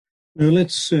Now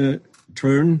let's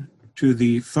turn to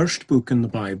the first book in the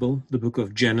Bible, the book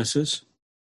of Genesis,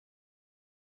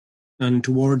 and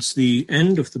towards the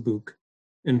end of the book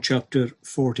in chapter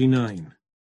 49.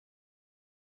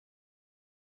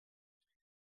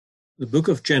 The book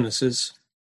of Genesis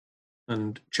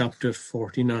and chapter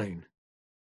 49.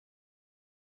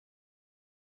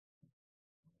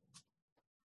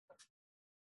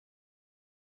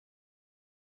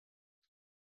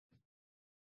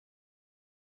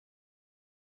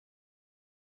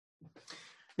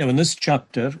 Now in this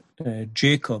chapter,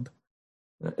 Jacob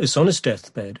is on his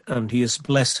deathbed and he is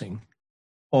blessing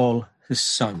all his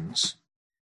sons.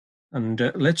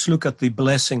 And let's look at the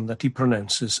blessing that he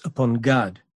pronounces upon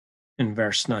Gad in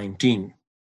verse 19.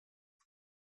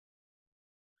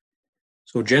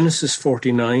 So Genesis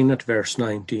 49 at verse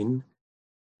 19,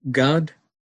 Gad,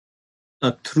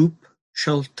 a troop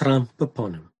shall tramp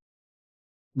upon him,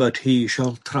 but he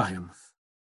shall triumph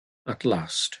at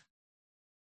last.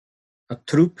 A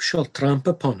troop shall tramp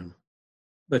upon him,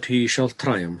 but he shall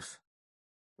triumph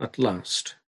at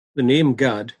last. The name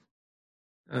Gad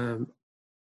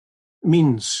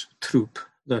means troop.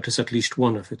 That is at least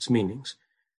one of its meanings.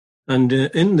 And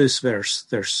in this verse,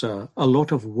 there's a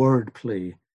lot of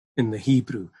wordplay in the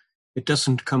Hebrew. It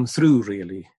doesn't come through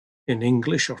really in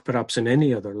English or perhaps in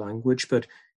any other language, but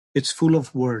it's full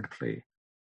of wordplay.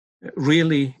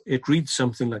 Really, it reads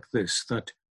something like this,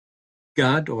 that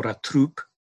Gad, or a troop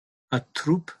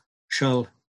shall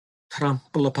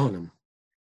trample upon him,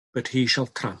 but he shall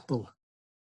trample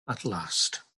at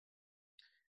last.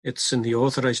 It's in the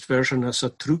Authorized Version as a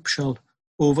troop shall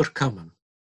overcome him,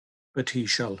 but he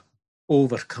shall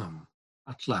overcome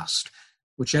at last.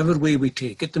 Whichever way we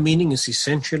take it, the meaning is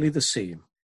essentially the same.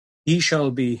 He shall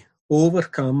be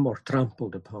overcome or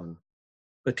trampled upon,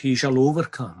 but he shall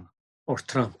overcome or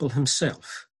trample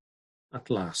himself at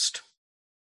last.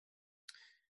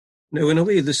 Now, in a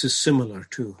way, this is similar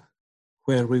to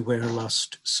where we were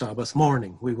last Sabbath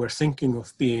morning. We were thinking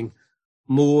of being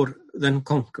more than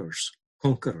conquerors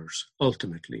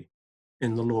ultimately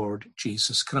in the Lord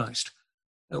Jesus Christ.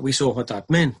 We saw what that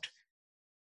meant.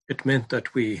 It meant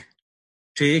that we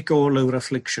take all our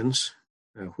afflictions,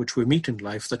 which we meet in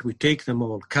life, that we take them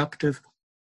all captive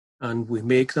and we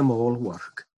make them all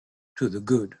work to the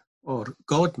good, or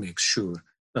God makes sure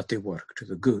that they work to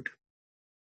the good.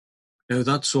 Now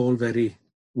that's all very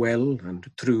well and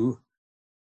true,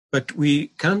 but we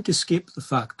can't escape the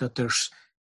fact that there's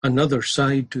another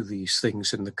side to these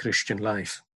things in the Christian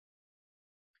life.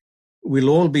 We'll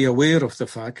all be aware of the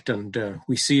fact, and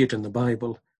we see it in the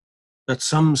Bible, that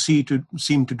some seem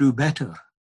to do better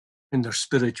in their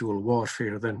spiritual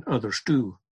warfare than others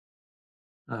do.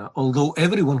 Although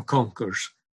everyone conquers,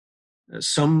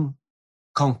 some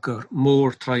conquer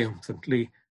more triumphantly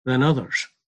than others.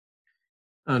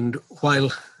 And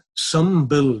while some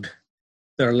build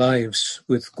their lives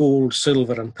with gold,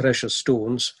 silver, and precious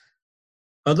stones,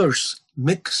 others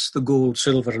mix the gold,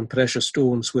 silver, and precious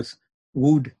stones with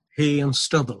wood, hay, and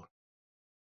stubble.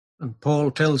 And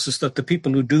Paul tells us that the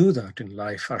people who do that in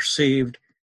life are saved,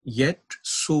 yet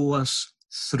sow us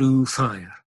through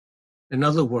fire. In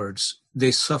other words,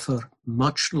 they suffer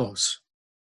much loss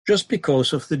just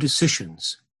because of the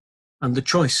decisions and the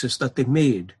choices that they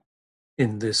made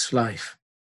in this life.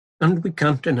 And we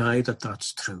can't deny that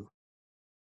that's true.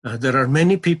 There are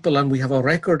many people, and we have a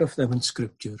record of them in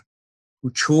Scripture, who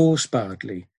chose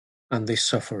badly and they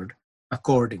suffered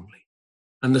accordingly.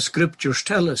 And the Scriptures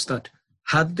tell us that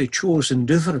had they chosen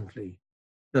differently,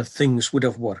 that things would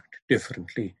have worked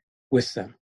differently with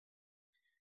them.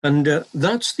 And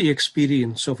that's the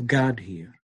experience of Gad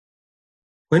here.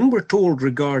 When we're told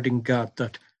regarding Gad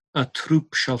that a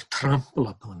troop shall trample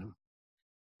upon him,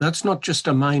 that's not just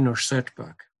a minor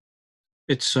setback.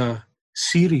 It's a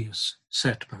serious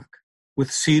setback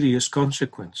with serious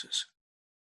consequences.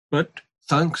 But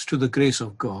thanks to the grace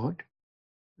of God,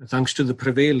 thanks to the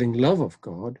prevailing love of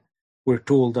God, we're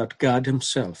told that God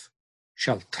himself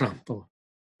shall trample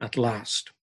at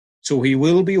last. So he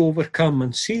will be overcome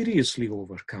and seriously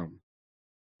overcome,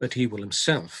 but he will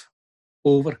himself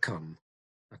overcome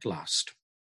at last.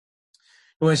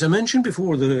 Now, as I mentioned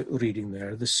before the reading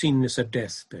there, the scene is a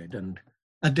deathbed, and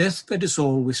a deathbed is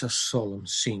always a solemn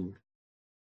scene.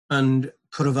 And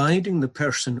providing the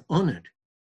person on it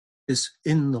is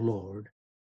in the Lord,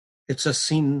 it's a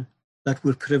scene that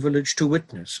we're privileged to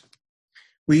witness.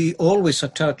 We always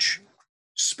attach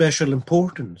special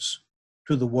importance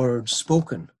to the words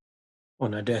spoken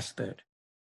on a deathbed,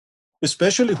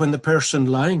 especially when the person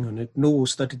lying on it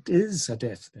knows that it is a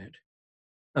deathbed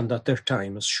and that their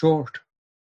time is short.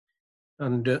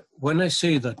 And when I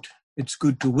say that It's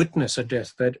good to witness a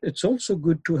deathbed. It's also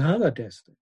good to have a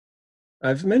deathbed.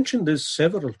 I've mentioned this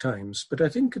several times, but I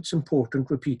think it's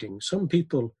important repeating. Some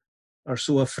people are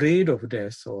so afraid of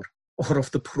death or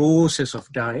of the process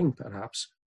of dying, perhaps,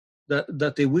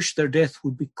 that they wish their death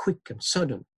would be quick and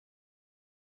sudden.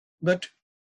 But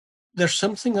there's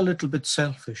something a little bit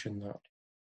selfish in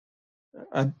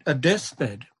that. A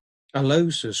deathbed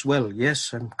allows us, well,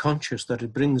 yes, I'm conscious that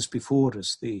it brings before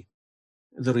us the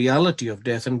reality of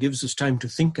death and gives us time to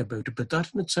think about it, but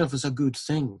that in itself is a good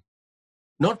thing.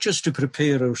 Not just to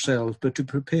prepare ourselves, but to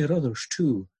prepare others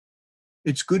too.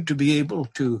 It's good to be able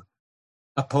to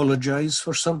apologize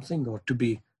for something or to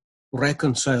be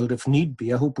reconciled if need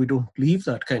be. I hope we don't leave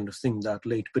that kind of thing that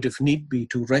late, but if need be,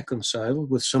 to reconcile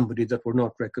with somebody that we're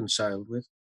not reconciled with,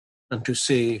 and to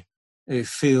say a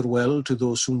farewell to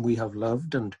those whom we have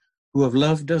loved and who have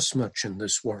loved us much in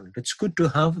this world. It's good to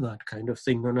have that kind of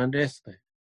thing on a deathbed.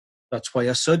 That's why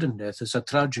a sudden death is a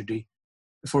tragedy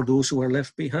for those who are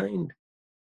left behind.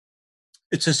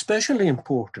 It's especially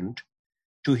important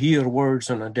to hear words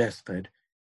on a deathbed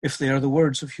if they are the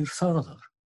words of your father.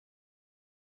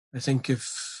 I think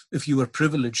if you were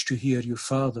privileged to hear your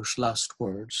father's last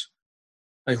words,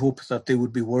 I hope that they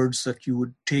would be words that you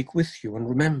would take with you and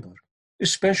remember,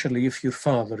 especially if your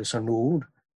father is an old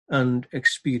and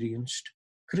experienced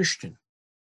Christian.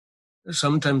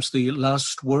 Sometimes the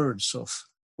last words of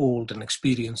old and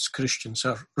experienced Christians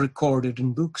are recorded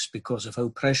in books because of how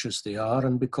precious they are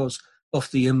and because of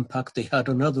the impact they had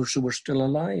on others who were still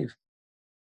alive.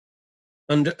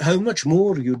 And how much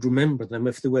more you'd remember them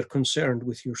if they were concerned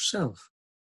with yourself.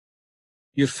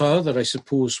 Your father, I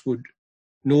suppose, would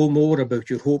know more about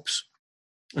your hopes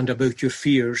and about your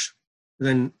fears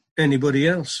than anybody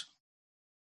else.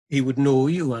 He would know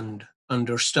you and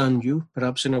understand you,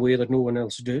 perhaps in a way that no one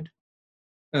else did,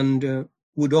 and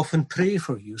would often pray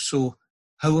for you. So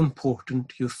how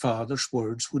important your father's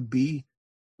words would be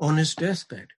on his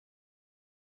deathbed.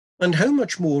 And how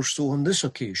much more so on this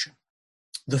occasion.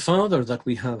 The father that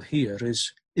we have here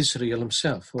is Israel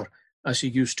himself, or as he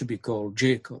used to be called,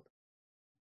 Jacob,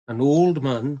 an old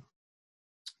man,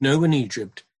 now in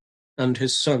Egypt, and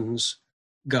his sons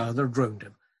gathered round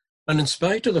him. And in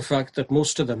spite of the fact that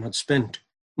most of them had spent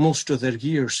most of their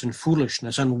years in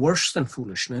foolishness, and worse than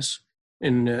foolishness,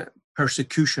 in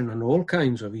persecution and all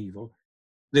kinds of evil,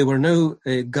 they were now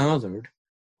gathered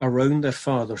around their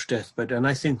father's deathbed, and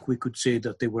I think we could say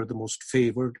that they were the most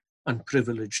favoured and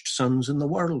privileged sons in the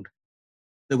world.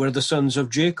 They were the sons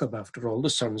of Jacob, after all, the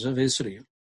sons of Israel.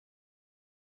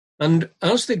 And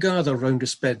as they gather round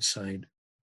his bedside,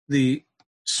 the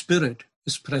Spirit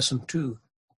is present too,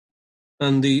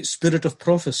 and the spirit of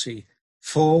prophecy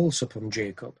falls upon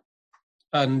Jacob,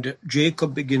 and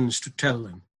Jacob begins to tell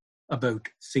them about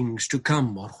things to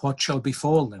come, or what shall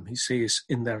befall them, he says,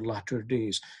 in their latter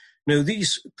days. Now,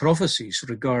 these prophecies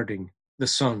regarding the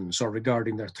sons or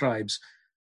regarding their tribes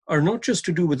are not just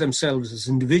to do with themselves as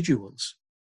individuals,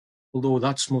 although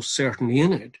that's most certainly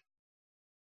in it.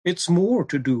 It's more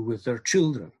to do with their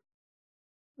children,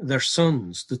 their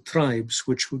sons, the tribes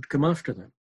which would come after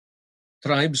them,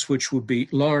 tribes which would be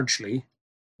largely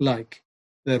like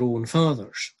their own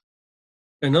fathers.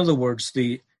 In other words,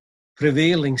 the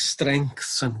prevailing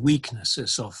strengths and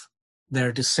weaknesses of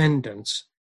their descendants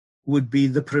would be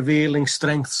the prevailing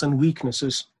strengths and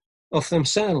weaknesses of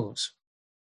themselves.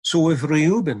 So if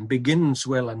Reuben begins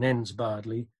well and ends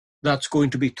badly, that's going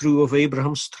to be true of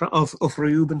of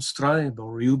Reuben's tribe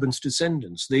or Reuben's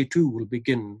descendants. They too will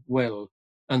begin well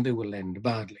and they will end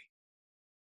badly.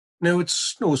 Now,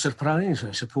 it's no surprise,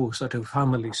 I suppose, that our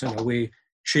families in a way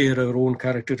share our own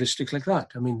characteristics like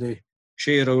that. I mean, they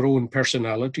share our own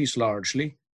personalities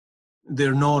largely.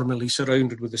 They're normally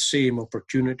surrounded with the same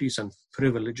opportunities and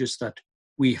privileges that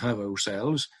we have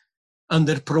ourselves. And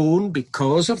they're prone,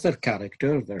 because of their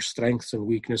character, their strengths and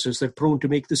weaknesses, they're prone to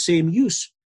make the same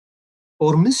use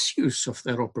or misuse of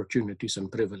their opportunities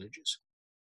and privileges.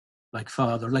 Like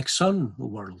father, like son, the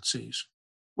world says.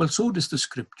 Well, so does the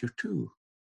scripture too.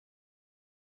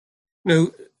 Now,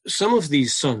 some of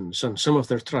these sons and some of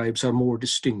their tribes are more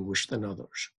distinguished than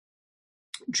others.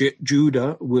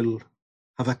 Judah will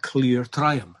have a clear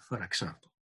triumph, for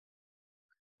example.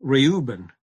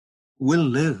 Reuben will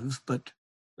live, but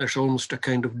there's almost a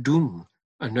kind of doom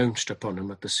announced upon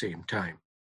him at the same time.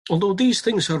 Although these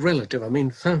things are relative, I mean,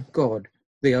 thank God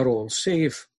they are all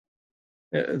safe.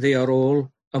 They are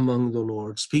all among the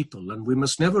Lord's people, and we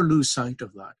must never lose sight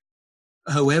of that.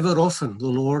 However often the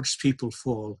Lord's people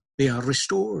fall, they are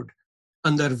restored,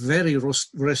 and their very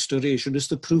restoration is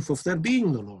the proof of their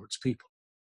being the Lord's people.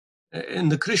 In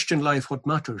the Christian life, what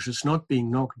matters is not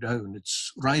being knocked down,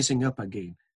 it's rising up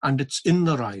again. And it's in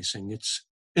the rising, it's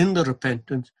in the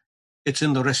repentance, it's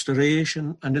in the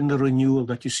restoration and in the renewal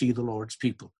that you see the Lord's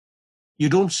people. You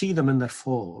don't see them in their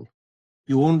fall.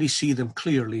 You only see them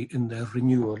clearly in their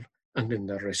renewal and in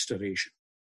their restoration.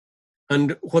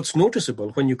 And what's noticeable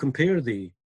when you compare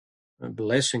the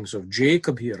blessings of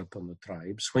Jacob here upon the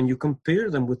tribes, when you compare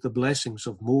them with the blessings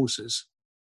of Moses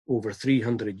over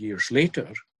 300 years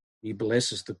later, he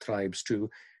blesses the tribes too,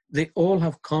 they all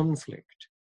have conflict.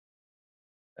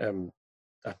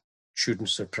 That shouldn't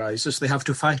surprise us. They have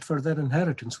to fight for their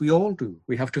inheritance. We all do.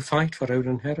 We have to fight for our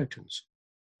inheritance.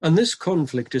 And this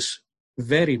conflict is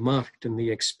very marked in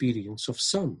the experience of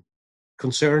some.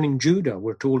 Concerning Judah,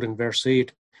 we're told in verse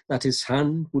 8 that his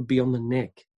hand would be on the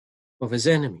neck of his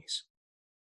enemies.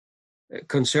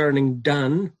 Concerning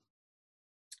Dan,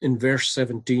 in verse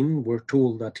 17, we're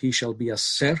told that he shall be a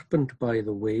serpent by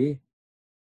the way,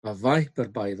 a viper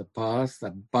by the path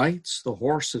that bites the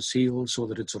horse's heel so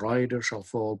that its rider shall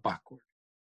fall backward.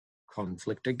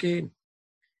 Conflict again.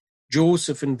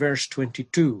 Joseph in verse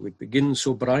 22, it begins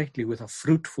so brightly with a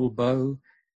fruitful bough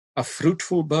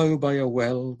by a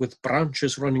well with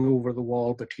branches running over the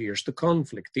wall. But here's the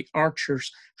conflict. The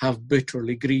archers have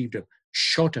bitterly grieved him,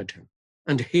 shot at him,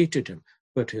 and hated him,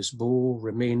 but his bow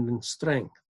remained in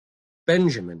strength.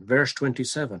 Benjamin, verse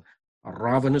 27, a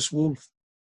ravenous wolf.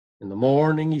 In the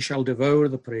morning he shall devour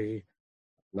the prey, at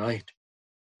night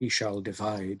he shall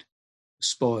divide the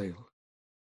spoil.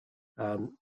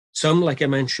 Some, like I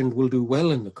mentioned, will do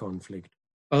well in the conflict.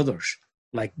 Others,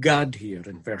 like Gad here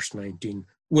in verse 19,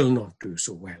 will not do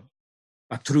so well.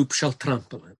 A troop shall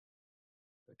trample him,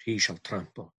 but he shall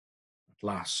trample at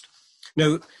last.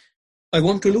 Now, I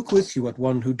want to look with you at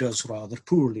one who does rather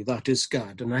poorly, that is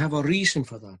Gad, and I have a reason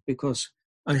for that, because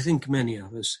I think many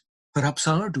of us perhaps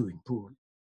are doing poorly,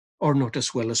 or not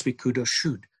as well as we could or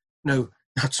should. Now,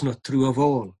 that's not true of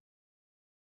all.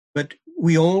 But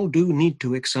we all do need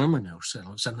to examine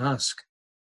ourselves and ask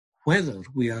whether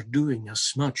we are doing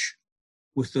as much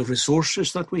with the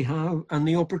resources that we have and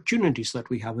the opportunities that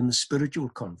we have in the spiritual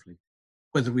conflict,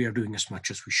 whether we are doing as much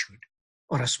as we should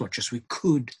or as much as we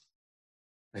could.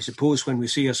 I suppose when we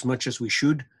say as much as we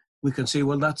should, we can say,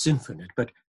 well, that's infinite,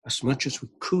 but as much as we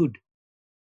could.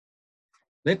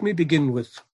 Let me begin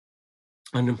with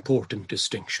an important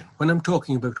distinction. When I'm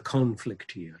talking about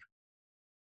conflict here,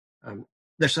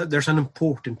 there's an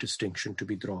important distinction to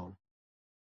be drawn.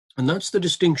 And that's the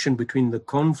distinction between the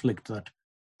conflict that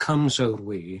comes our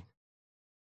way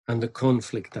and the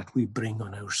conflict that we bring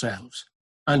on ourselves.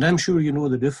 And I'm sure you know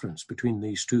the difference between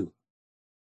these two.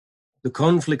 The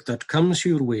conflict that comes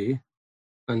your way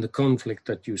and the conflict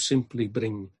that you simply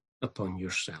bring upon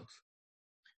yourself.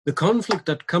 The conflict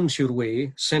that comes your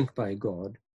way, sent by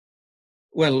God,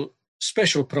 well,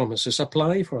 special promises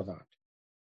apply for that.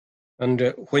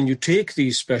 And when you take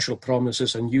these special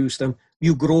promises and use them,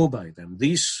 you grow by them.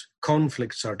 These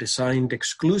conflicts are designed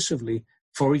exclusively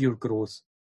for your growth.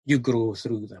 You grow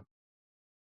through them.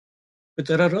 But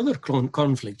there are other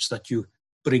conflicts that you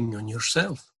bring on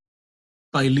yourself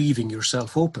by leaving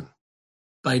yourself open,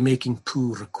 by making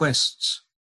poor requests,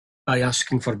 by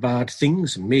asking for bad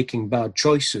things and making bad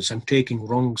choices and taking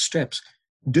wrong steps.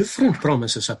 Different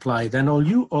promises apply then,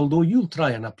 although you'll try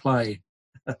and apply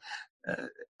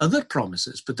other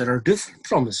promises, but there are different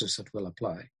promises that will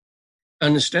apply.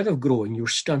 And instead of growing, you're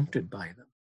stunted by them.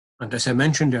 And as I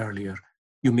mentioned earlier,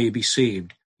 you may be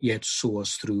saved, yet sow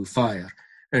us through fire.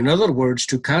 In other words,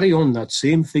 to carry on that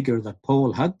same figure that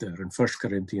Paul had there in 1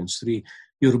 Corinthians 3,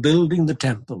 you're building the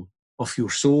temple of your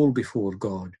soul before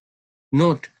God,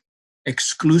 not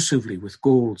exclusively with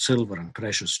gold, silver, and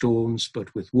precious stones,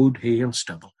 but with wood, hay, and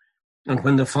stubble. And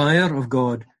when the fire of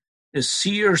God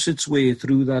sears its way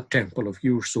through that temple of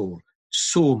your soul,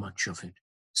 so much of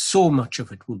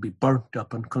it will be burnt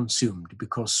up and consumed,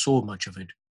 because so much of it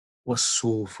was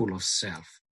so full of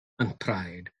self and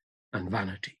pride and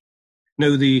vanity.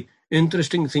 Now, the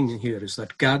interesting thing here is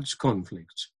that Gad's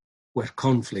conflicts were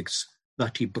conflicts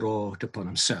that he brought upon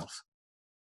himself,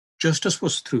 just as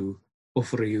was true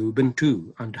of Reuben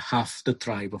too, and half the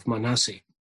tribe of Manasseh.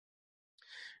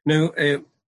 Now,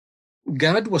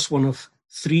 Gad was one of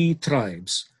 3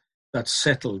 tribes that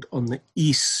settled on the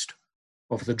east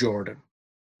of the Jordan.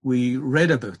 We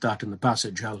read about that in the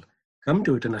passage. I'll come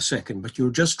to it in a second, but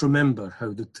you'll just remember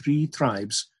how the three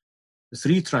tribes,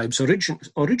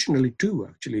 originally 2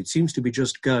 actually, it seems to be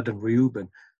just Gad and Reuben,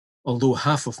 although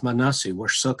half of Manasseh were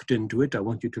sucked into it. I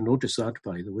want you to notice that,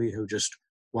 by the way, how just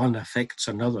one affects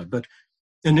another. But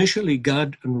initially,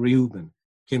 Gad and Reuben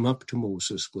came up to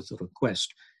Moses with a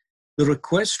request. The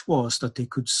request was that they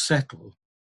could settle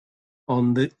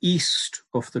on the east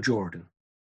of the Jordan,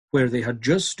 where they had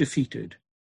just defeated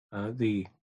the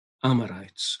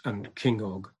Amorites and King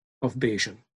Og of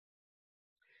Bashan.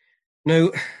 Now,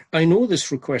 I know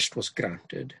this request was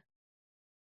granted,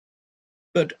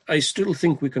 but I still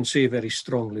think we can say very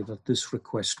strongly that this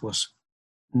request was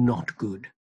not good.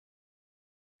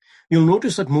 You'll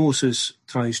notice that Moses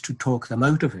tries to talk them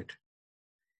out of it.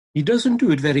 He doesn't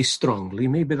do it very strongly.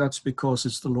 Maybe that's because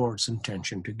it's the Lord's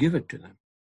intention to give it to them.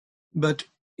 But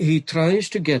he tries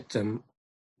to get them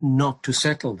not to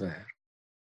settle there.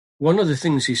 One of the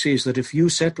things he says that if you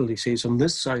settle, he says, on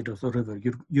this side of the river,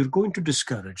 you're going to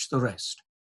discourage the rest.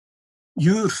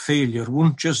 Your failure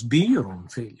won't just be your own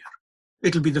failure.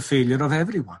 It'll be the failure of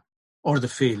everyone, or the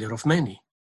failure of many.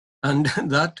 And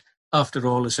that, after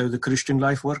all, is how the Christian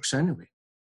life works anyway.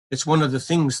 It's one of the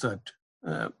things that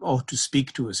ought to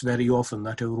speak to us very often,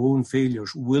 that our own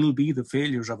failures will be the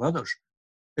failures of others.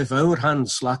 If our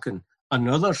hands slacken,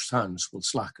 another's hands will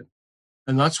slacken.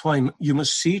 And that's why you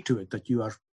must see to it that you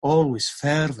are always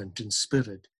fervent in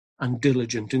spirit and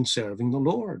diligent in serving the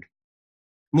Lord.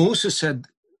 Moses said,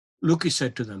 look, he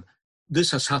said to them, this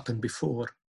has happened before.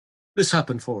 This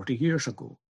happened 40 years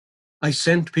ago. I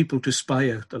sent people to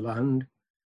spy out the land.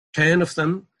 10 of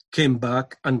them came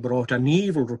back and brought an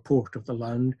evil report of the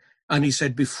land. And he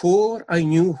said, before I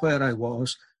knew where I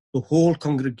was, the whole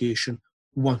congregation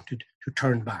wanted to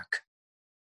turn back.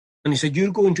 And he said,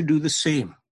 you're going to do the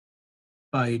same.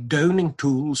 By downing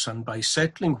tools and by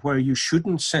settling where you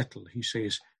shouldn't settle, he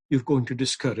says, you're going to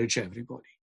discourage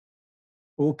everybody.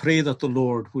 Oh, pray that the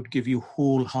Lord would give you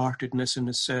wholeheartedness in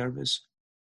his service,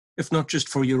 if not just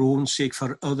for your own sake,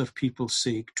 for other people's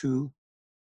sake too.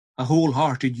 A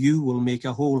wholehearted you will make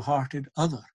a wholehearted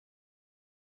other.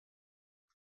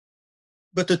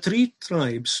 But the 3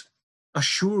 tribes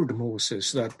assured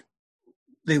Moses that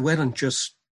they weren't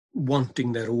just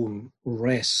wanting their own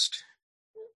rest.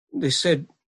 They said,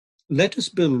 let us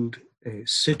build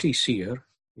cities here,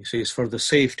 he says, for the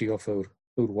safety of our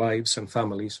wives and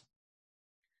families.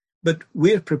 But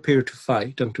we're prepared to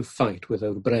fight and to fight with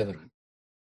our brethren.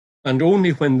 And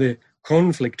only when the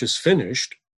conflict is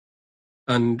finished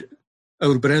and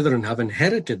our brethren have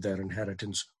inherited their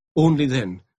inheritance, only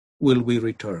then will we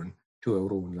return to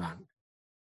our own land.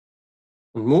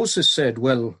 And Moses said,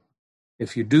 well,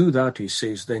 if you do that, he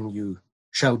says, then you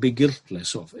shall be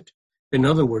guiltless of it. In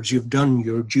other words, you've done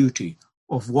your duty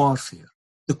of warfare.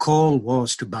 The call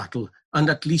was to battle, and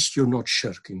at least you're not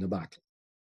shirking the battle.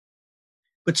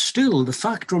 But still, the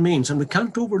fact remains, and we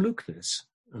can't overlook this,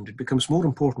 and it becomes more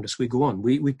important as we go on.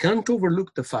 We can't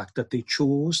overlook the fact that they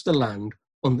chose the land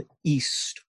on the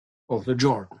east of the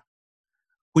Jordan,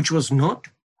 which was not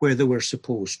where they were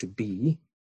supposed to be,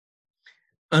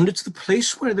 and it's the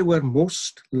place where they were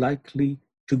most likely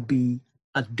to be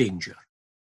at danger.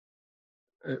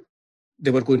 They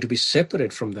were going to be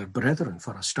separate from their brethren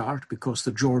for a start, because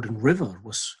the Jordan River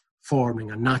was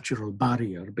forming a natural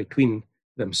barrier between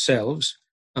themselves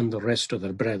and the rest of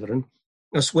their brethren,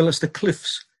 as well as the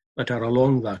cliffs that are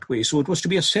along that way. So it was to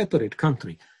be a separate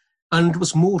country, and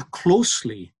was more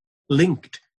closely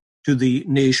linked to the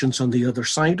nations on the other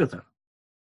side of them.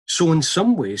 So in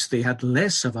some ways, they had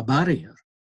less of a barrier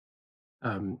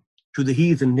to the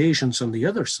heathen nations on the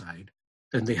other side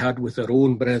than they had with their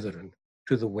own brethren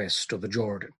to the west of the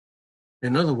Jordan.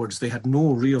 In other words, they had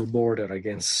no real border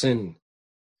against sin.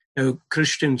 Now,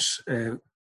 Christians,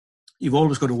 you've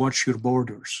always got to watch your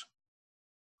borders.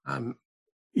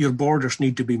 Your borders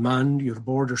need to be manned. Your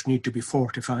borders need to be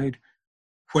fortified.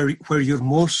 Where you're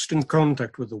most in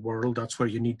contact with the world, that's where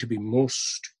you need to be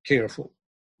most careful.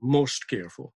 Most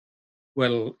careful.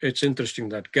 Well, it's interesting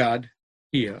that Gad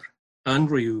here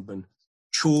and Reuben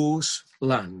chose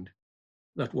land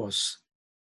that was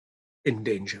in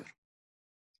danger.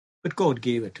 But God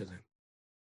gave it to them.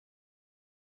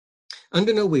 And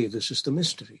in a way, this is the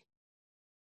mystery.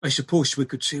 I suppose we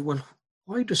could say, well,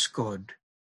 why does God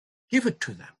give it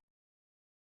to them?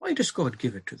 Why does God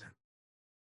give it to them?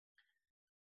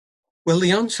 Well,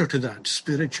 the answer to that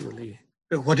spiritually,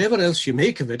 whatever else you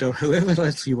make of it or however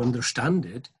else you understand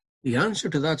it, the answer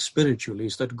to that spiritually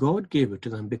is that God gave it to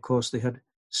them because they had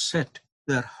set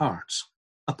their hearts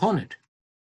upon it.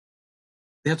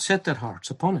 They had set their hearts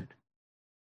upon it.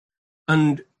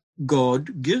 And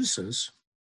God gives us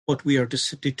what we are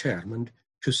determined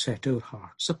to set our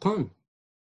hearts upon.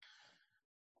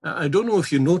 I don't know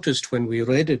if you noticed when we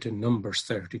read it in Numbers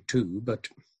 32, but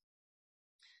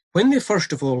when they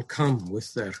first of all come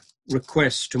with their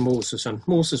request to Moses, and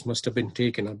Moses must have been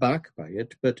taken aback by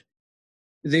it, but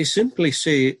they simply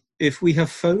say, if we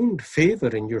have found favor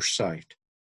in your sight,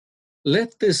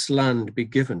 let this land be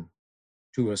given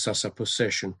to us as a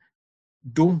possession.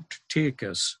 Don't take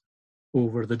us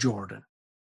over the Jordan.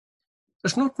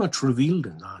 There's not much revealed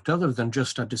in that other than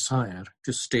just a desire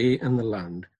to stay in the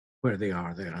land where they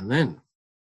are there and then.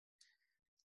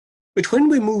 But when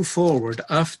we move forward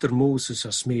after Moses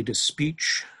has made his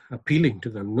speech, appealing to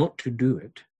them not to do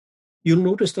it, you'll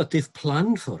notice that they've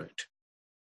planned for it.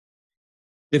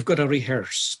 They've got a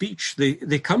rehearsed speech.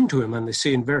 They come to him and they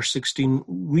say in verse 16,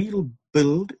 we'll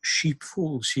build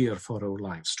sheepfolds here for our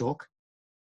livestock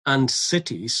and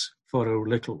cities for our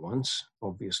little ones,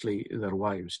 obviously their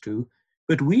wives too,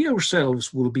 but we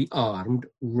ourselves will be armed,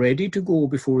 ready to go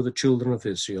before the children of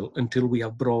Israel until we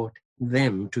have brought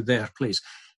them to their place.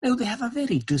 Now, they have a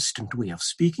very distant way of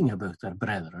speaking about their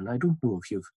brethren. I don't know if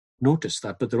you've noticed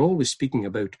that, but they're always speaking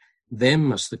about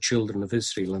them as the children of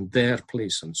Israel and their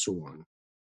place and so on.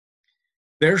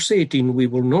 Verse 18, we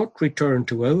will not return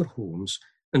to our homes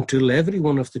until every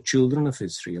one of the children of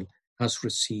Israel has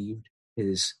received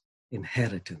his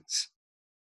inheritance.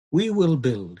 We will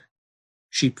build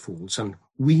sheepfolds and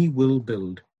we will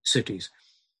build cities.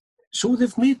 So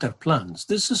they've made their plans.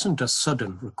 This isn't a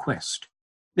sudden request.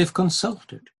 They've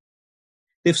consulted.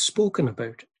 They've spoken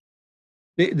about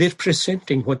it. They're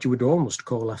presenting what you would almost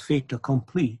call a fait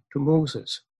accompli to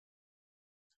Moses.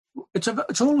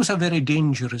 It's always a very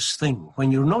dangerous thing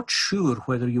when you're not sure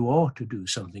whether you ought to do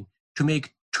something to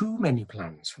make too many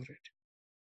plans for it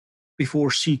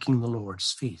before seeking the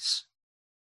Lord's face.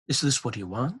 Is this what he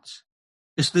wants?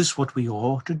 Is this what we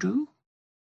ought to do?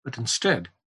 But instead,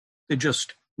 they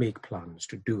just make plans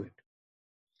to do it.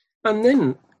 And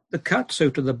then the cat's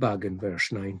out of the bag in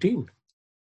verse 19.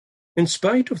 In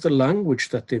spite of the language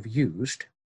that they've used,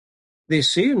 they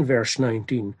say in verse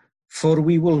 19, for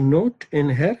we will not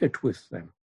inherit with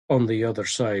them on the other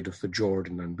side of the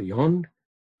Jordan and beyond,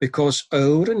 because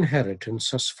our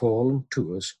inheritance has fallen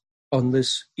to us on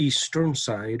this eastern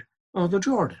side of the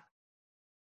Jordan.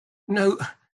 Now,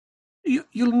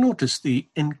 you'll notice the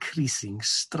increasing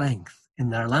strength in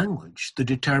their language, the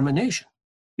determination.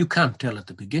 You can't tell at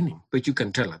the beginning, but you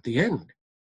can tell at the end.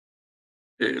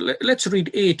 Let's read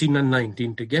 18 and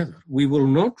 19 together. We will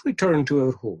not return to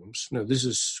our homes. Now, this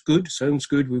is good, sounds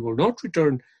good. We will not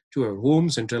return to our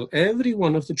homes until every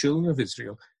one of the children of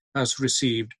Israel has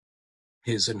received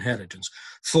his inheritance.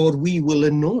 For we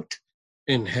will not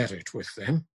inherit with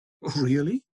them,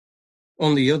 really,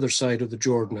 on the other side of the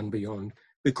Jordan and beyond,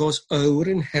 because our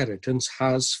inheritance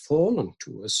has fallen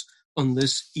to us on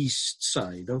this east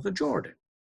side of the Jordan.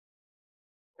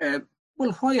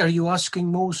 Well, why are you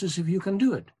asking Moses if you can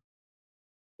do it?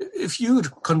 If you're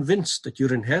convinced that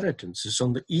your inheritance is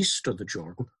on the east of the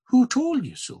Jordan, who told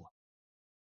you so?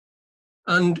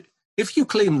 And if you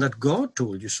claim that God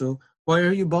told you so, why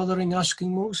are you bothering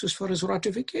asking Moses for his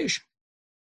ratification?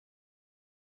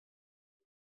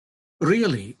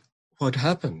 Really, what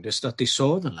happened is that they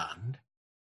saw the land,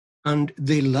 and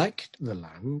they liked the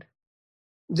land,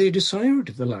 they desired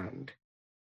the land,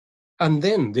 and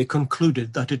then they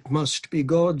concluded that it must be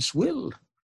God's will.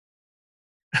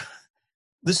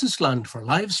 This is land for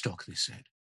livestock, they said.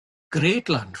 Great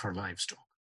land for livestock.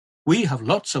 We have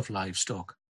lots of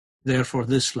livestock, therefore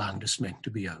this land is meant to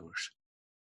be ours.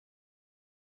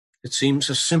 It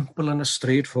seems as simple and as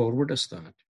straightforward as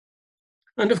that.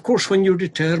 And of course, when you're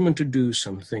determined to do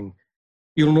something,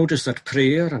 you'll notice that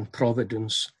prayer and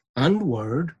providence and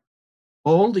word,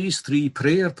 all these three,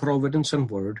 prayer, providence, and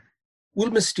word,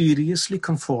 will mysteriously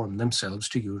conform themselves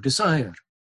to your desire.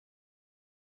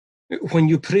 When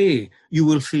you pray, you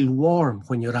will feel warm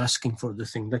when you're asking for the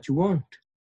thing that you want.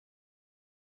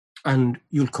 And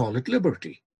you'll call it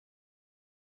liberty.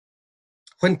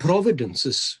 When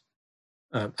providences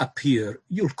appear,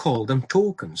 you'll call them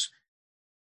tokens.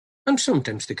 And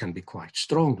sometimes they can be quite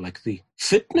strong, like the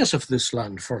fitness of this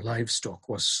land for livestock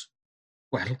was,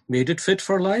 well, made it fit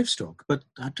for livestock. But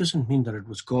that doesn't mean that it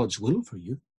was God's will for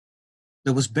you.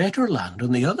 There was better land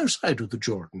on the other side of the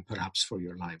Jordan, perhaps, for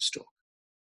your livestock.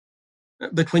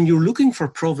 But when you're looking for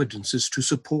providences to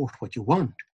support what you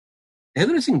want,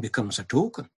 everything becomes a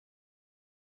token.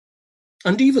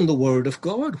 And even the Word of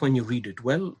God, when you read it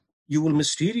well, you will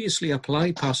mysteriously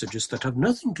apply passages that have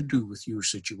nothing to do with your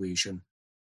situation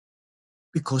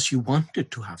because you want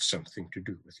it to have something to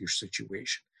do with your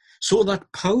situation. So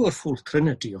that powerful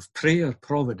trinity of prayer,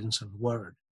 providence, and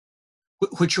word,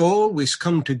 which always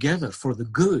come together for the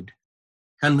good,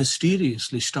 can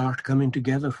mysteriously start coming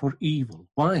together for evil.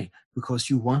 Why? Because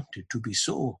you want it to be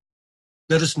so.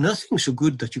 There is nothing so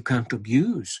good that you can't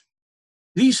abuse.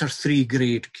 These are three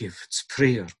great gifts,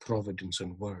 prayer, providence,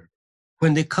 and word.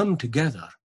 When they come together,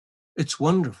 it's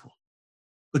wonderful.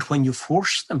 But when you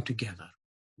force them together,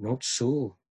 not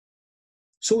so.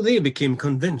 So they became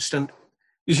convinced. And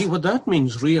you see, what that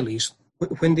means really is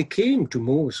when they came to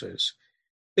Moses,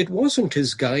 It wasn't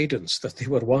his guidance that they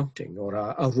were wanting, or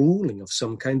a ruling of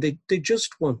some kind. They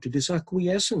just wanted his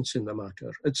acquiescence in the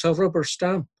matter. It's a rubber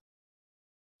stamp.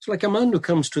 It's like a man who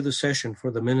comes to the session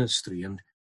for the ministry, and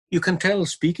you can tell,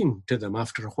 speaking to them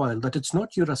after a while, that it's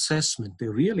not your assessment they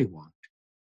really want.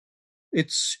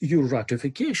 It's your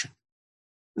ratification.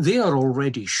 They are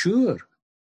already sure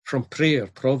from prayer,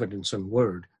 providence, and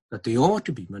word that they ought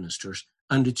to be ministers,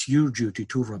 and it's your duty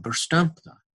to rubber stamp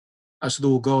that, as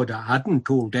though God hadn't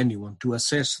told anyone to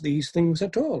assess these things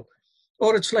at all.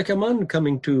 Or it's like a man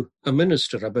coming to a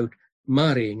minister about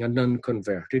marrying an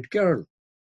unconverted girl.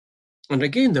 And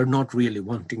again, they're not really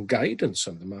wanting guidance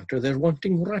on the matter. They're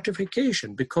wanting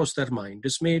ratification because their mind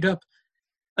is made up.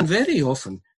 And very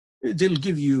often, they'll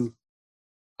give you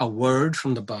a word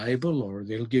from the Bible, or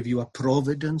they'll give you a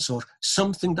providence or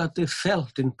something that they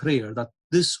felt in prayer that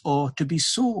this ought to be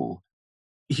so,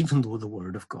 even though the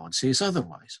word of God says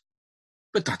otherwise.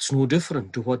 But that's no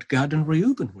different to what Gad and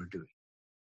Reuben were doing.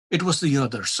 It was the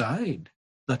other side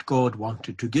that God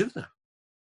wanted to give them.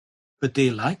 But they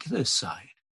like this side,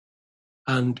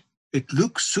 and it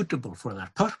looks suitable for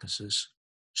their purposes,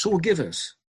 so give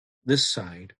us this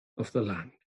side of the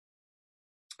land.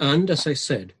 And as I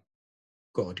said,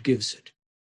 God gives it.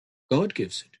 God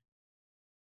gives it.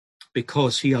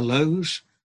 Because he allows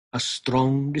a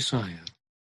strong desire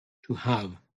to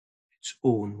have its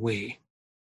own way.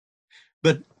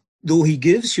 But though he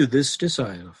gives you this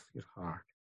desire of your heart,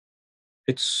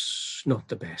 it's not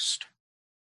the best.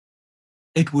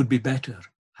 It would be better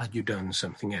had you done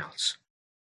something else.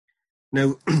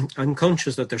 Now, I'm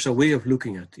conscious that there's a way of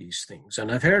looking at these things,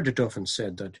 and I've heard it often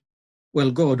said that,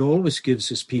 well, God always gives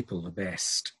his people the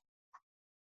best.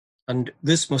 And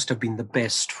this must have been the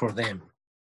best for them.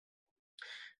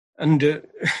 And,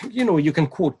 you can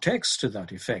quote texts to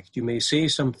that effect. You may say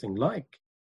something like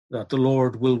that the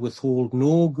Lord will withhold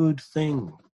no good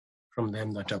thing from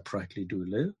them that uprightly do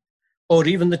live. Or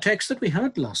even the text that we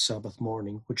had last Sabbath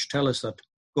morning, which tell us that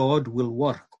God will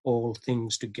work all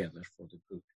things together for the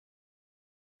good.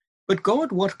 But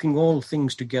God working all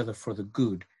things together for the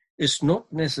good is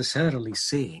not necessarily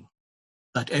saying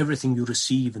that everything you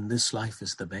receive in this life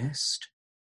is the best.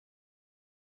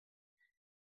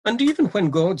 And even when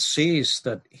God says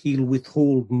that he'll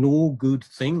withhold no good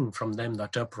thing from them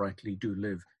that uprightly do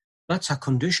live, that's a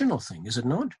conditional thing, is it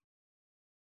not?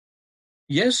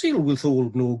 Yes, he'll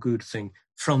withhold no good thing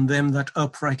from them that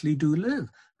uprightly do live.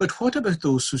 But what about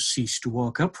those who cease to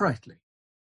walk uprightly?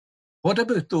 What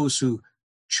about those who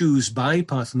choose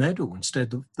bypath meadow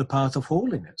instead of the path of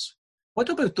holiness? What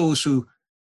about those who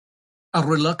are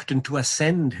reluctant to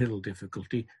ascend hill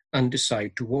difficulty and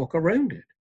decide to walk around it?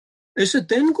 Is it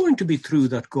then going to be true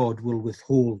that God will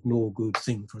withhold no good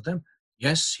thing for them?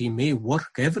 Yes, he may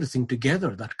work everything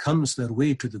together that comes their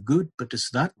way to the good, but does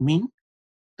that mean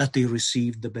that they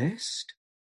received the best?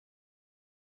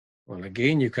 Well,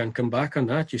 again, you can come back on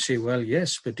that. You say, well,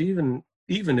 yes, but even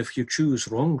if you choose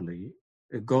wrongly,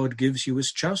 God gives you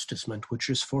his chastisement, which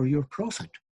is for your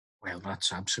profit. Well,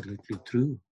 that's absolutely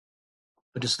true.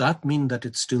 But does that mean that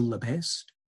it's still the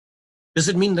best? Does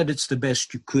it mean that it's the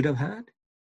best you could have had?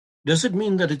 Does it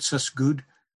mean that it's as good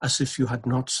as if you had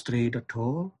not strayed at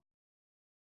all?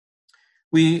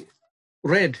 We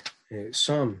read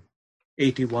Psalm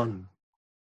 81,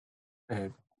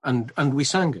 and we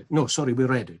sang it. No, sorry, we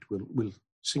read it. We'll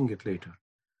sing it later.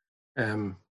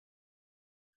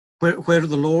 Where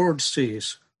the Lord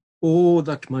says, "Oh,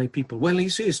 that my people," well, he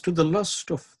says, "to the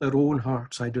lust of their own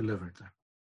hearts I delivered them."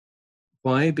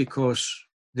 Why? Because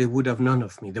they would have none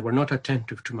of me. They were not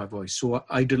attentive to my voice. So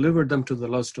I delivered them to the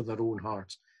lust of their own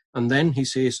hearts. And then he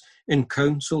says, in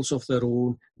counsels of their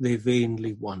own, they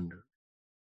vainly wandered.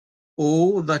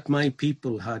 Oh, that my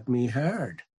people had me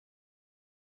heard.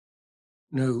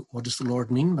 Now, what does the Lord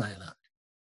mean by that?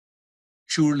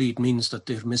 Surely it means that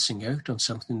they're missing out on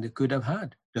something they could have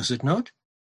had, does it not?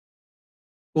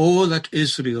 Oh, that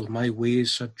Israel my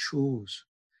ways had chose.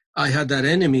 I had their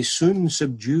enemies soon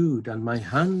subdued, and my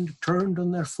hand turned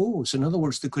on their foes. In other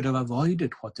words, they could have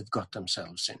avoided what they've got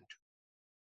themselves into.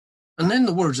 And then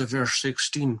the words of verse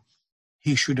 16,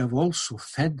 he should have also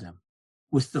fed them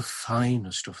with the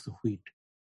finest of the wheat.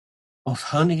 Of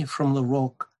honey from the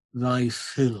rock thy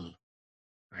fill,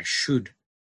 I should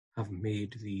have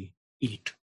made thee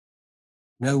eat.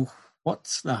 Now,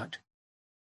 what's that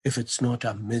if it's not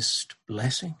a missed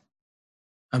blessing?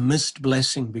 A missed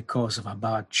blessing because of a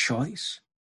bad choice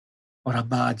or a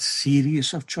bad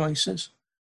series of choices.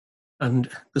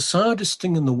 And the saddest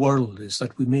thing in the world is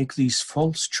that we make these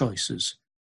false choices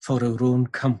for our own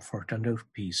comfort and our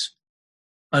peace.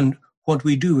 And what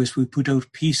we do is we put our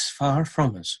peace far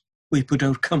from us. We put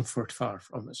our comfort far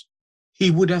from us. He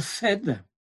would have fed them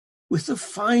with the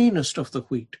finest of the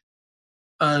wheat,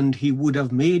 and he would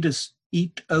have made us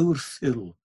eat our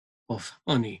fill of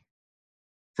honey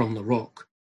from the rock.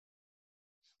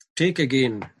 Take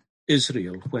again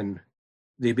Israel when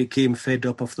they became fed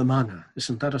up of the manna.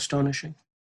 Isn't that astonishing?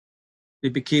 They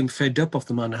became fed up of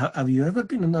the manna. Have you ever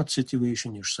been in that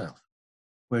situation yourself,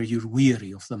 where you're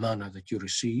weary of the manna that you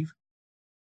receive?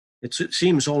 It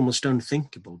seems almost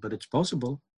unthinkable, but it's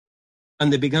possible.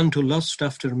 And they began to lust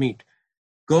after meat.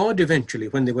 God eventually,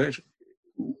 when they were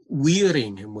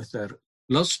wearying him with their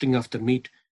lusting after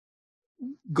meat,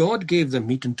 God gave them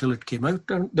meat until it came out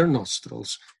their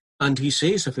nostrils. And he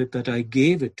says of it that I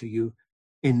gave it to you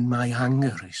in my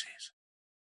anger, he says.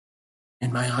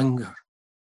 In my anger.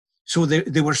 So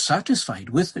they were satisfied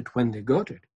with it when they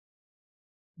got it.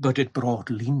 But it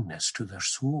brought leanness to their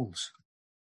souls.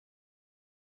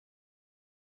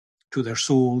 To their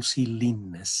souls he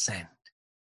leanness sent.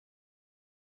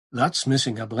 That's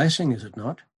missing a blessing, is it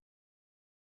not?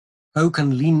 How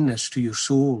can leanness to your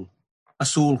soul, a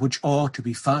soul which ought to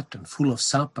be fat and full of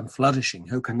sap and flourishing,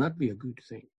 how can that be a good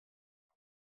thing?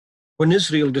 When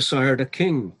Israel desired a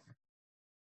king,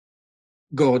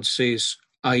 God says,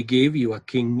 I gave you a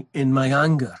king in my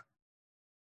anger.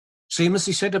 Same as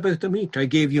he said about the meat. I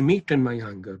gave you meat in my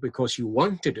anger because you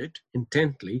wanted it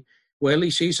intently. Well,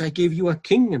 he says, I gave you a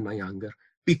king in my anger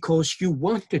because you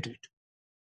wanted it.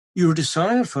 Your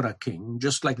desire for a king,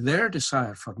 just like their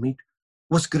desire for meat,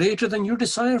 was greater than your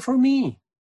desire for me.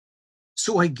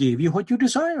 So I gave you what you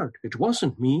desired. It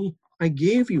wasn't me. I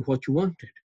gave you what you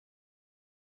wanted.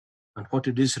 And what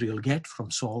did Israel get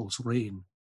from Saul's reign?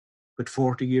 But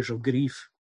 40 years of grief.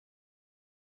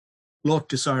 Lot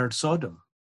desired Sodom,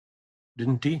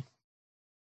 didn't he?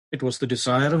 It was the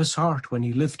desire of his heart when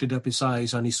he lifted up his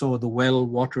eyes and he saw the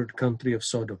well-watered country of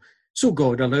Sodom. So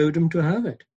God allowed him to have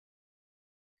it.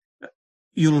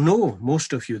 You'll know,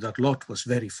 most of you, that Lot was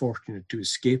very fortunate to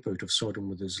escape out of Sodom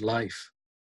with his life.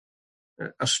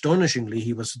 Astonishingly,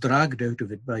 he was dragged out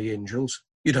of it by angels.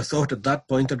 You'd have thought at that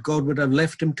point that God would have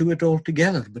left him to it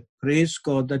altogether, but praise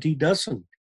God that he doesn't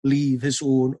leave his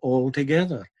own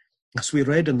altogether. As we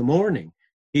read in the morning,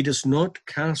 he does not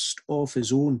cast off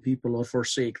his own people or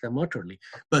forsake them utterly,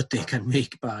 but they can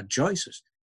make bad choices.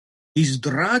 He's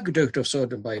dragged out of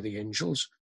Sodom by the angels,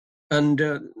 and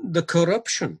the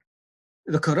corruption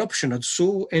had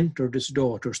so entered his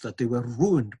daughters that they were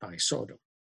ruined by Sodom,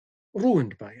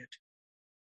 ruined by it.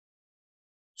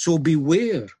 So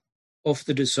beware of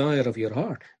the desire of your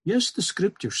heart. Yes, the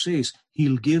scripture says,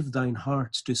 he'll give thine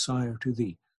heart's desire to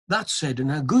thee. That's said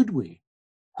in a good way.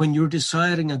 When you're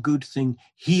desiring a good thing,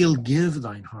 he'll give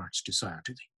thine heart's desire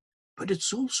to thee. But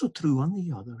it's also true on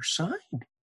the other side.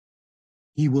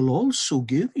 He will also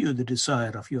give you the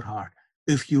desire of your heart.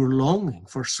 If you're longing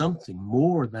for something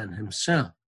more than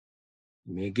himself,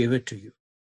 he may give it to you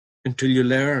until you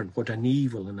learn what an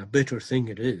evil and a bitter thing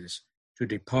it is to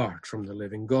depart from the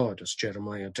living God, as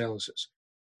Jeremiah tells us.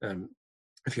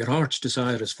 If your heart's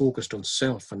desire is focused on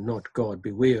self and not God,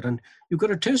 beware. And you've got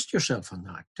to test yourself on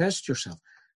that. Test yourself.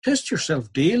 Test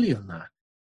yourself daily on that.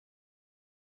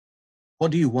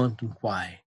 What do you want and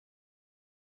why?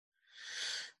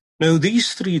 Now,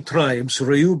 these three tribes,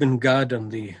 Reuben, Gad,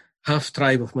 and the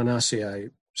half-tribe of Manasseh, I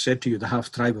said to you, the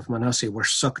half-tribe of Manasseh were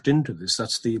sucked into this.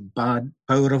 That's the bad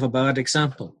power of a bad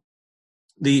example.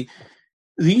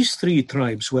 These three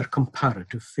tribes were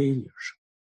comparative failures.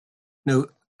 Now,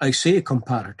 I say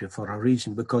comparative for a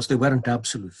reason, because they weren't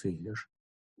absolute failures.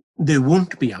 They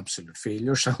won't be absolute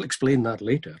failures. I'll explain that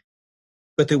later.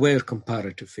 But they were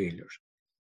comparative failures.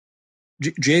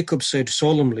 Jacob said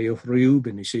solemnly of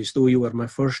Reuben, he says, though you are my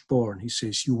firstborn, he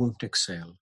says, you won't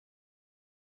excel.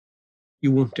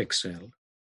 You won't excel.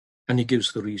 And he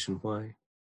gives the reason why.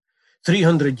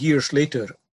 300 years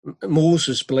later,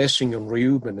 Moses' blessing on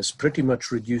Reuben is pretty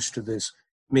much reduced to this: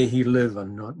 may he live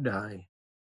and not die.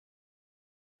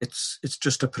 It's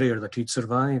just a prayer that he'd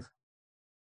survive,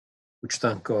 which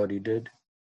thank God he did.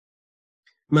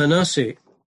 Manasseh,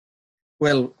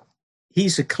 well,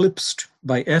 he's eclipsed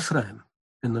by Ephraim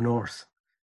in the north,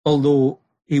 although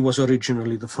he was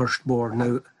originally the firstborn.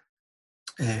 Now,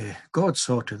 God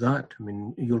saw to that. I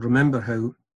mean, you'll remember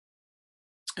how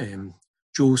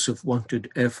Joseph wanted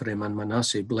Ephraim and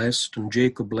Manasseh blessed, and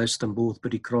Jacob blessed them both,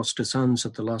 but he crossed his hands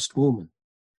at the last moment,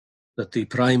 that the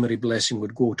primary blessing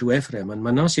would go to Ephraim, and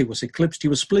Manasseh was eclipsed. He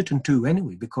was split in two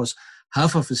anyway, because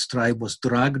half of his tribe was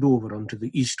dragged over onto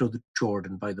the east of the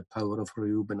Jordan by the power of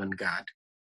Reuben and Gad.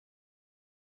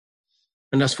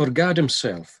 And as for Gad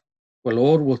himself, well,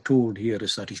 all we're told here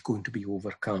is that he's going to be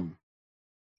overcome,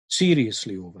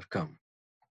 seriously overcome.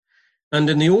 And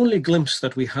in the only glimpse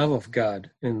that we have of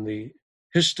Gad in the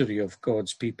history of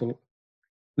God's people,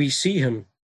 we see him,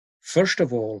 first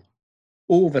of all,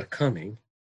 overcoming,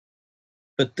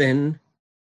 but then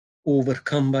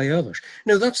overcome by others.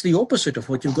 Now, that's the opposite of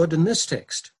what you've got in this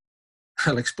text.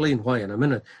 I'll explain why in a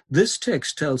minute. This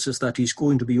text tells us that he's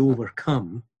going to be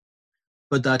overcome,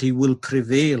 but that he will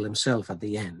prevail himself at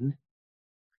the end.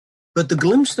 But the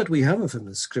glimpse that we have of him in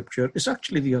the scripture is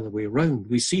actually the other way around.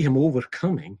 We see him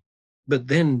overcoming, but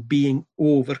then being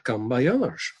overcome by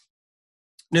others.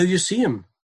 Now you see him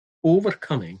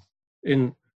overcoming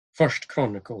in 1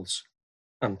 Chronicles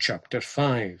and chapter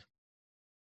 5.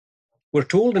 We're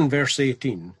told in verse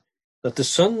 18 that the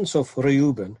sons of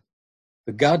Reuben,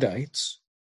 the Gadites,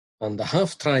 and the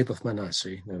half-tribe of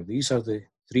Manasseh, now these are the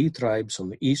three tribes on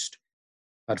the east,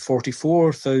 had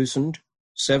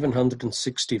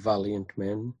 44,760 valiant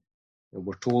men. And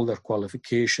we're told their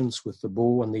qualifications with the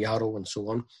bow and the arrow and so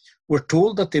on. We're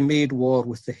told that they made war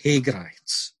with the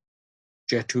Hagrites,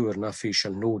 Jetur, Naphish,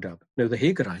 and Nodab. Now the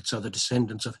Hagrites are the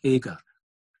descendants of Hagar.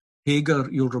 Hagar,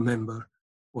 you'll remember,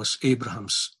 was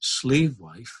Abraham's slave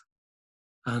wife,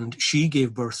 and she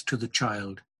gave birth to the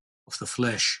child of the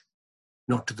flesh,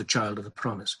 not to the child of the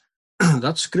promise.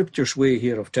 That's Scripture's way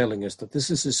here of telling us that this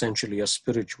is essentially a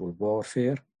spiritual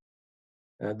warfare.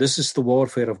 This is the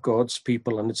warfare of God's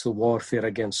people, and it's the warfare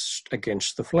against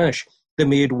the flesh. They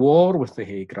made war with the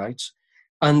Hagrites,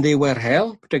 and they were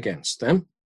helped against them,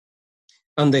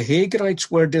 and the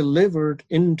Hagrites were delivered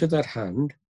into their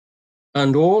hand,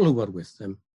 and all who were with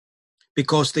them,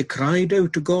 because they cried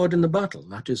out to God in the battle.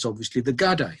 That is obviously the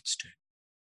Gadites did.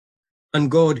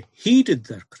 And God heeded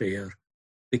their prayer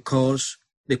because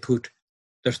they put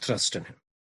their trust in him.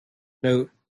 Now,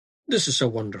 this is a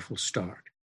wonderful start.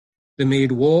 They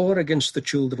made war against the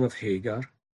children of Hagar.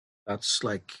 That's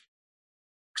like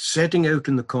setting out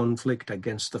in the conflict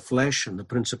against the flesh and the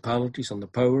principalities and the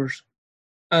powers.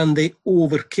 And they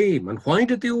overcame. And why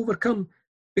did they overcome?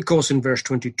 Because in verse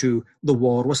 22, the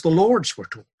war was the Lord's, we're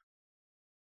told.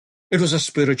 It was a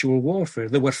spiritual warfare.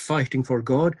 They were fighting for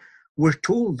God. We're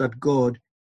told that God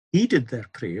heeded their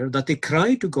prayer, that they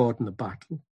cried to God in the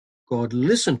battle. God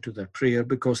listened to their prayer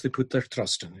because they put their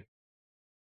trust in him.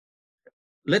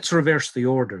 Let's reverse the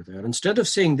order there. Instead of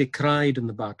saying they cried in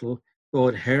the battle,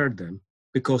 God heard them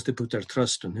because they put their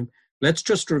trust in him. Let's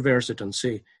just reverse it and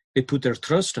say they put their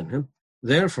trust in him,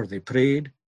 therefore they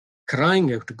prayed,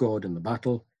 crying out to God in the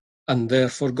battle, and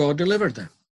therefore God delivered them.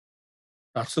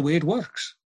 That's the way it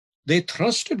works. They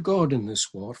trusted God in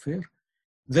this warfare,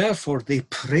 therefore they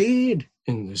prayed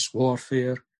in this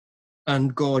warfare,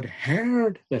 and God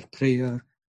heard their prayer,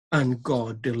 and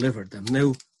God delivered them.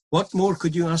 Now, what more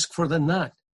could you ask for than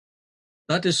that?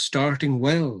 That is starting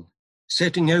well,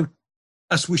 setting out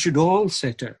as we should all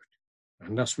set out,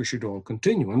 and as we should all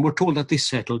continue. And we're told that they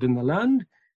settled in the land.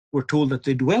 We're told that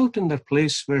they dwelt in their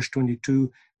place, verse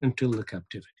 22, until the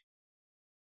captivity.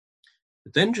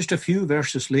 But then just a few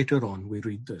verses later on, we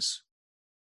read this.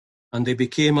 And they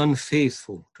became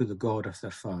unfaithful to the God of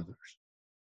their fathers.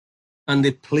 And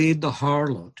they played the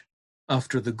harlot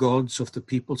after the gods of the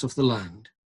peoples of the land,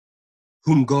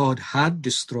 whom God had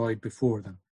destroyed before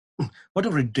them. What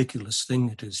a ridiculous thing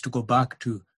it is to go back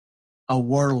to a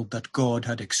world that God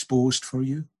had exposed for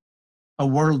you, a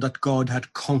world that God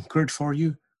had conquered for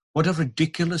you. What a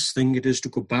ridiculous thing it is to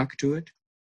go back to it.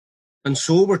 And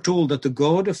so we're told that the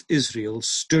God of Israel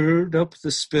stirred up the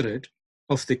spirit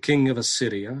of the king of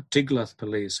Assyria,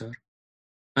 Tiglath-Pileser,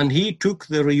 and he took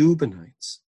the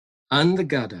Reubenites and the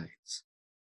Gadites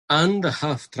and the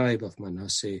half-tribe of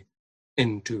Manasseh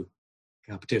into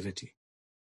captivity.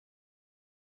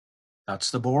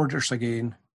 That's the borders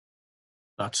again.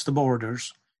 That's the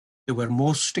borders. They were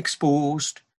most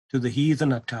exposed to the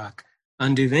heathen attack,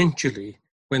 and eventually,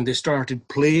 when they started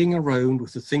playing around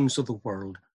with the things of the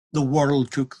world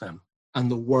took them,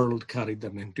 and the world carried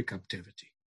them into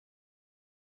captivity.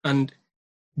 And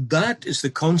that is the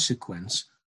consequence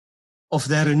of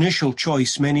their initial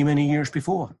choice many, many years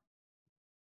before.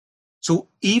 So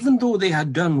even though they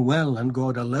had done well and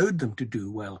God allowed them to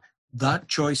do well, that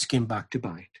choice came back to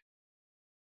bite.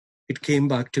 It came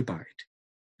back to bite.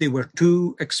 They were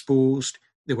too exposed,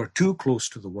 they were too close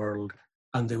to the world,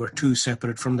 and they were too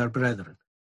separate from their brethren.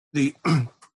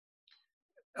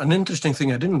 An interesting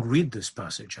thing, I didn't read this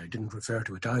passage, I didn't refer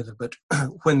to it either, but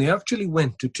when they actually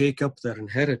went to take up their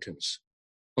inheritance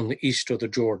on the east of the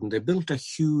Jordan, they built a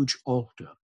huge altar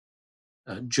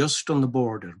just on the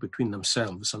border between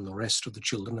themselves and the rest of the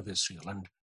children of Israel.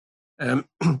 And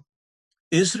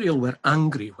Israel were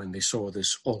angry when they saw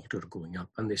this altar going up,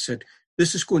 and they said,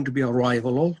 this is going to be a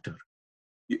rival altar.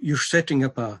 You're setting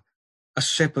up a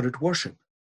separate worship.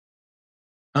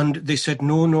 And they said,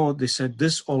 no, they said,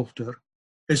 this altar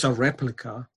is a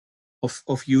replica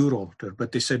of your altar,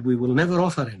 but they said, we will never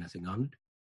offer anything on it.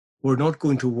 We're not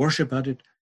going to worship at it,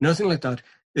 nothing like that.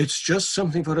 It's just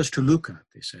something for us to look at,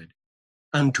 they said,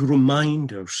 and to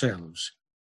remind ourselves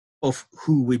of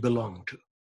who we belong to.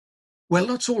 Well,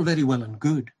 that's all very well and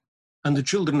good, and the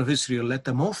children of Israel let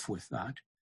them off with that.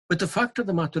 But the fact of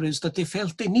the matter is that they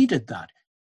felt they needed that.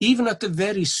 Even at the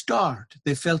very start,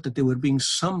 they felt that they were being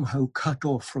somehow cut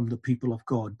off from the people of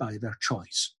God by their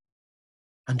choice.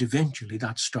 And eventually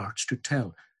that starts to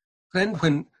tell. Friend,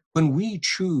 when we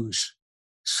choose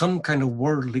some kind of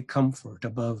worldly comfort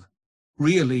above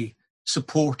really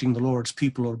supporting the Lord's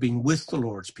people or being with the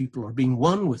Lord's people or being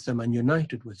one with them and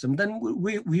united with them, then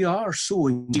we are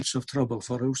sowing seeds of trouble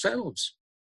for ourselves.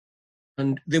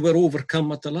 And they were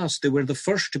overcome at the last. They were the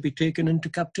first to be taken into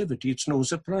captivity. It's no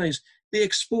surprise. They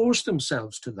exposed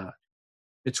themselves to that.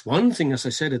 It's one thing, as I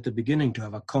said at the beginning, to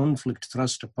have a conflict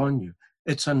thrust upon you.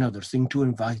 It's another thing to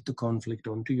invite the conflict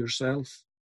onto yourself.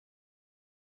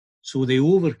 So they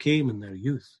overcame in their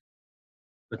youth,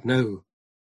 but now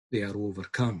they are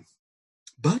overcome.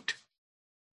 But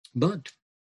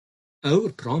our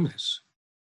promise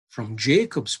from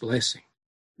Jacob's blessing,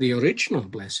 the original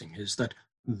blessing, is that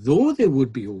though they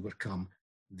would be overcome,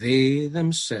 they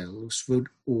themselves would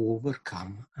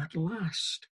overcome at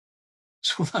last.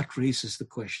 So that raises the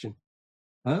question,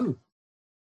 how?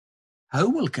 How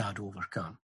will God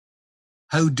overcome?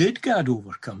 How did God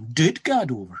overcome? Did God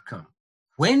overcome?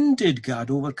 When did God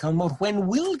overcome, or when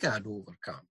will God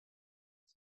overcome?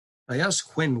 I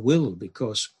ask when will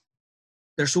because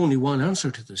there's only one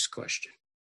answer to this question.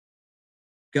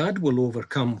 God will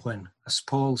overcome when, as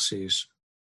Paul says,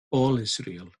 all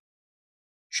Israel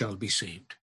shall be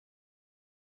saved.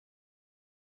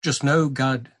 Just now,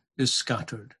 God is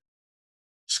scattered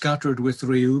with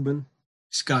Reuben,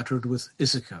 scattered with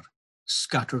Issachar,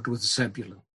 scattered with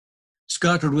Zebulun,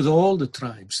 scattered with all the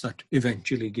tribes that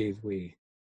eventually gave way.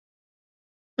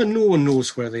 And no one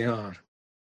knows where they are,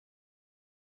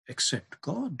 except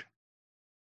God.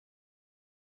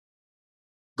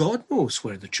 God knows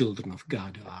where the children of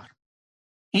God are.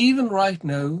 Even right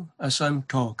now, as I'm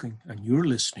talking and you're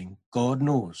listening, God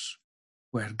knows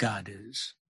where God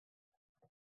is,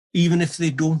 even if they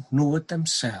don't know it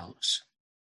themselves.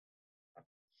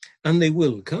 And they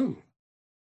will come.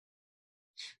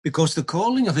 Because the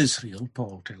calling of Israel,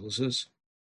 Paul tells us,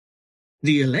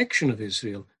 the election of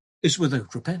Israel is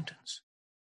without repentance.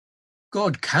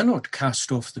 God cannot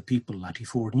cast off the people that he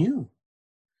foreknew.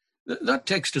 That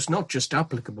text is not just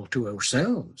applicable to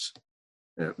ourselves,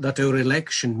 that our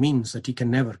election means that he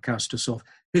can never cast us off.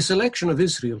 His election of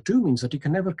Israel too means that he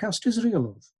can never cast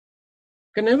Israel off.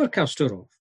 Can never cast her off.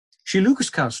 She looks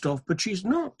cast off, but she's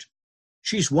not.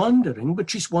 She's wandering,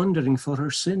 but she's wandering for her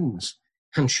sins,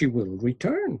 and she will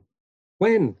return.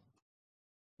 When?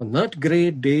 On that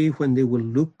great day when they will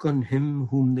look on him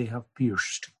whom they have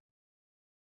pierced,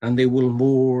 and they will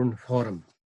mourn for him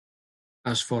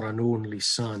as for an only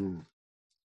son.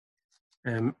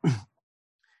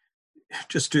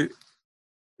 Just to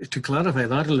clarify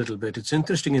that a little bit, it's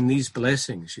interesting in these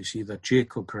blessings, you see, that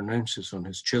Jacob pronounces on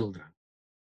his children.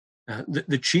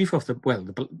 The chief of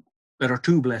there are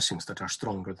two blessings that are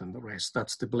stronger than the rest.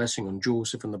 That's the blessing on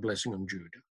Joseph and the blessing on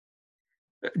Judah.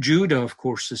 Judah, of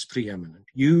course, is preeminent.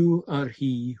 You are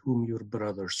he whom your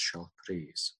brothers shall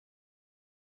praise.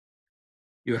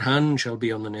 Your hand shall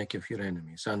be on the neck of your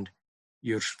enemies, and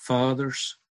your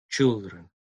father's children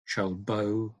shall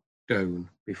bow down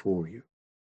before you.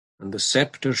 And the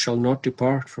scepter shall not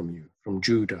depart from you, from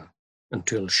Judah,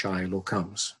 until Shiloh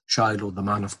comes. Shiloh, the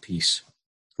man of peace,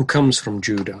 who comes from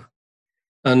Judah.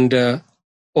 And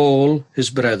all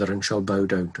his brethren shall bow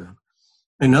down to him.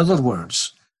 In other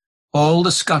words, all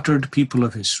the scattered people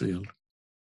of Israel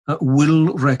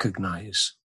will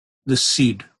recognize the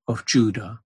seed of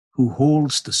Judah, who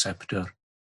holds the scepter,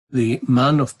 the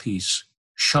man of peace,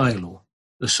 Shiloh,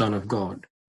 the Son of God.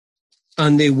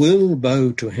 And they will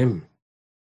bow to him.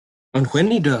 And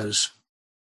when he does,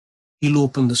 he'll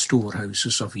open the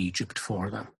storehouses of Egypt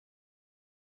for them.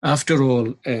 After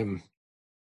all,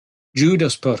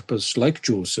 Judah's purpose, like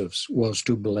Joseph's, was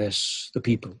to bless the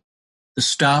people. The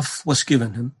staff was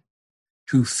given him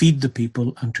to feed the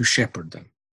people and to shepherd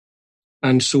them.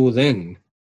 And so then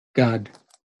God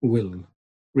will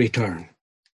return.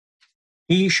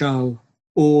 He shall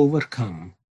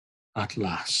overcome at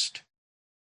last.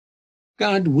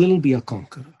 God will be a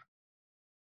conqueror.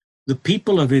 The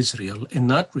people of Israel, in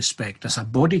that respect, as a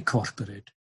body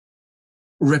corporate,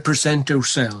 represent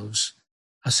ourselves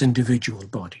as individual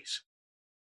bodies.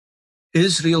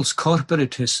 Israel's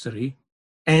corporate history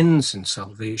ends in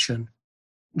salvation.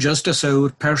 just as our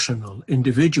personal,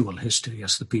 individual history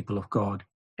as the people of God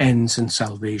ends in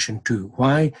salvation too.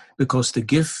 Why? Because the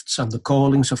gifts and the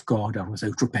callings of God are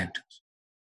without repentance.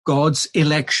 God's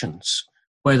elections,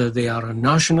 whether they are a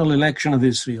national election of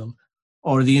Israel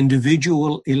or the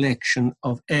individual election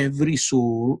of every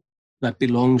soul that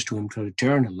belongs to him to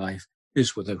eternal life,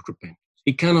 is without repentance.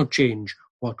 He cannot change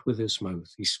what with his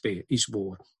mouth he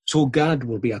swore. So God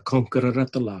will be a conqueror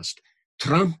at the last.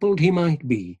 Trampled he might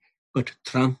be, but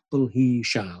trample he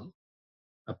shall.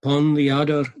 Upon the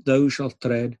adder thou shalt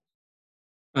tread,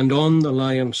 and on the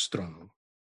lion strong.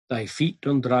 Thy feet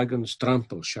on dragons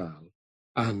trample shall,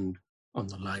 and on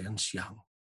the lion's young.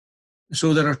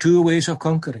 So there are two ways of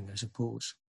conquering, I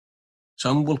suppose.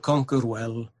 Some will conquer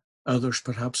well, others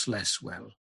perhaps less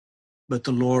well. But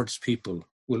the Lord's people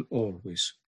will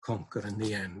always conquer in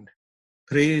the end.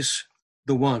 Praise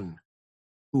the one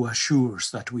who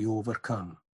assures that we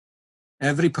overcome.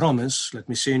 Every promise, let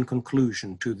me say in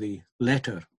conclusion to the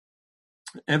letter,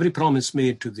 every promise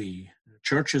made to the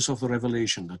churches of the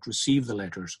Revelation that receive the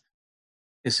letters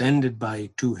is ended by,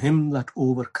 to him that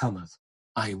overcometh,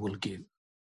 I will give.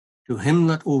 To him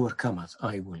that overcometh,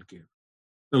 I will give.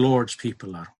 The Lord's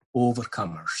people are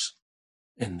overcomers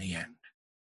in the end.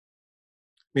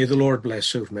 May the Lord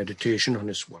bless our meditation on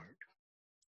his word.